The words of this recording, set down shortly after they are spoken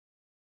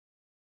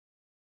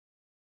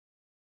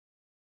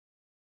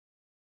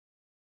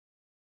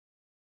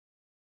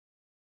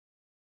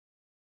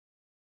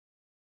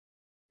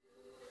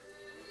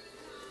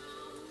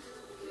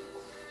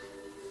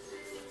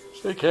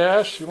Hey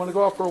Cash, you want to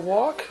go out for a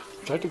walk?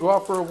 Would you like to go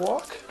out for a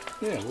walk?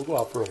 Yeah, we'll go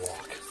out for a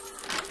walk.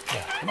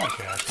 Yeah, come on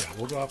Cash, yeah,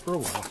 we'll go out for a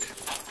walk.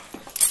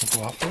 We'll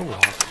go out for a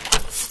walk.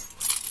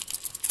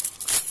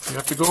 You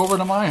have to go over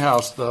to my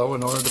house though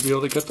in order to be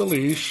able to get the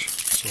leash.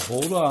 So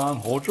hold on,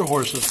 hold your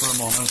horses for a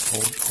moment,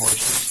 hold your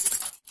horses.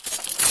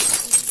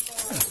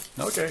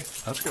 Yeah, okay,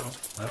 let's go,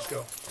 let's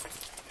go.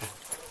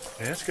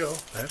 Let's go,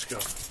 let's go.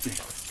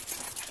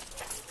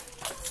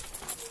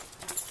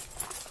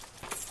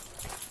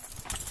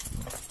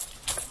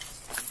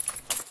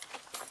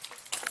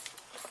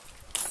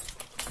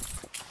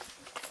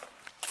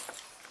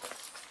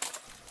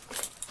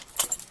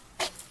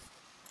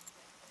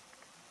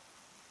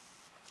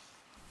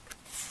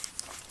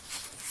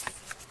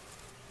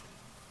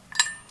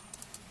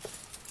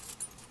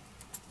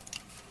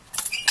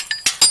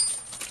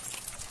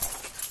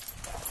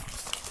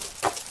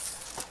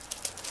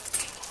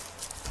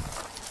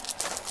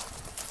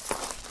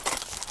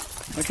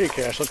 Okay,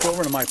 Cash, let's go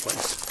over to my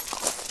place.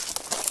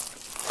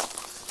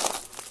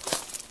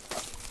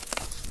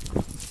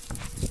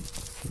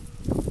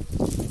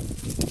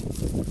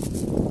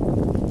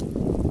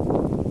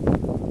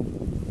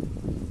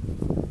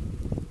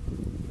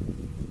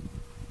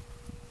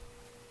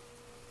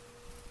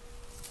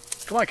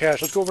 Come on,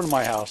 Cash, let's go over to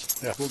my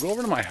house. Yeah, we'll go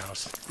over to my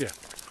house. Yeah,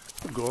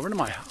 we'll go over to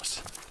my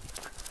house.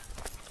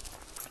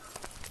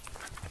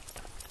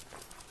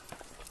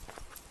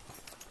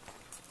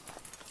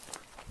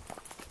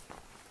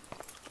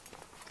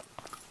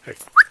 Hey,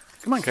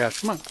 come on, Cash,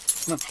 come on.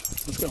 Come on,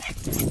 let's go.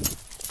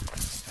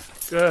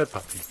 Good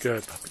puppy,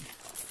 good puppy.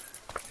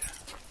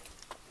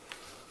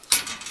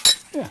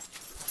 Yeah.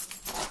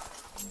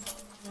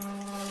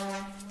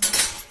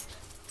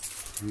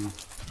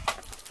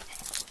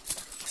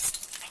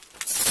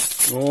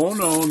 Oh,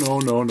 no, no,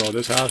 no, no.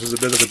 This house is a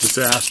bit of a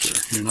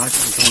disaster. You're not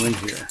going to come in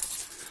here.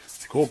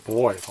 Good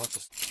boy. No,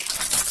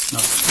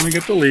 just going to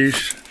get the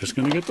leash. Just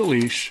going to get the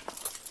leash.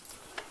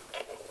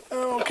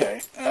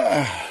 Okay.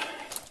 Yeah.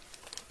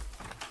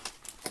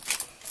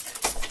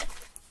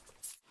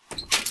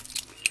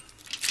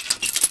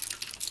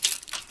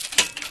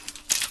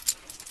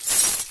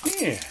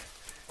 You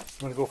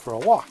want to go for a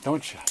walk,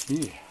 don't you?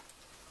 Yeah.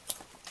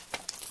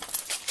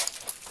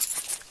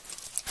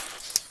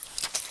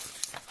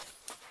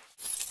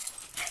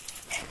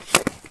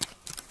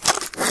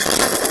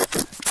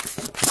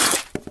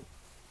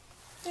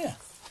 Yeah.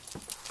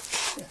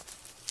 Yeah.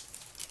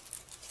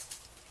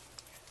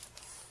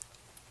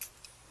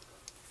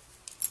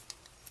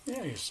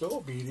 Yeah, you're so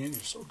obedient.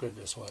 You're so good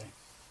this way.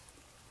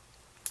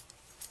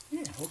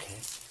 Yeah, okay.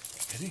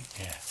 Ready?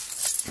 Yeah.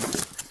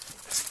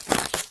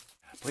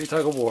 Play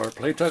tug of war.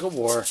 Play tug of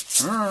war.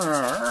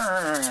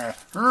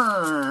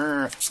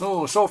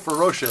 Oh, so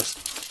ferocious.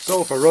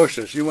 So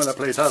ferocious. You want to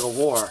play tug of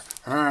war.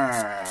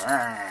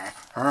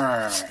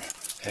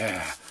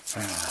 Yeah.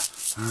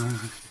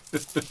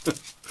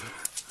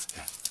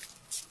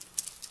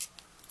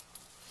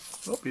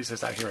 Oh, he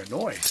says I hear a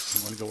noise.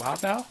 You want to go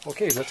out now?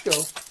 Okay, let's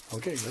go.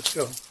 Okay, let's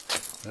go.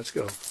 Let's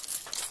go.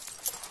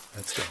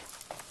 Let's go.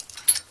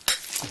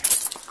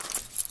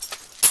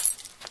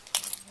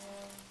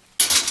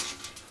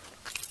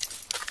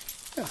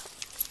 Yeah.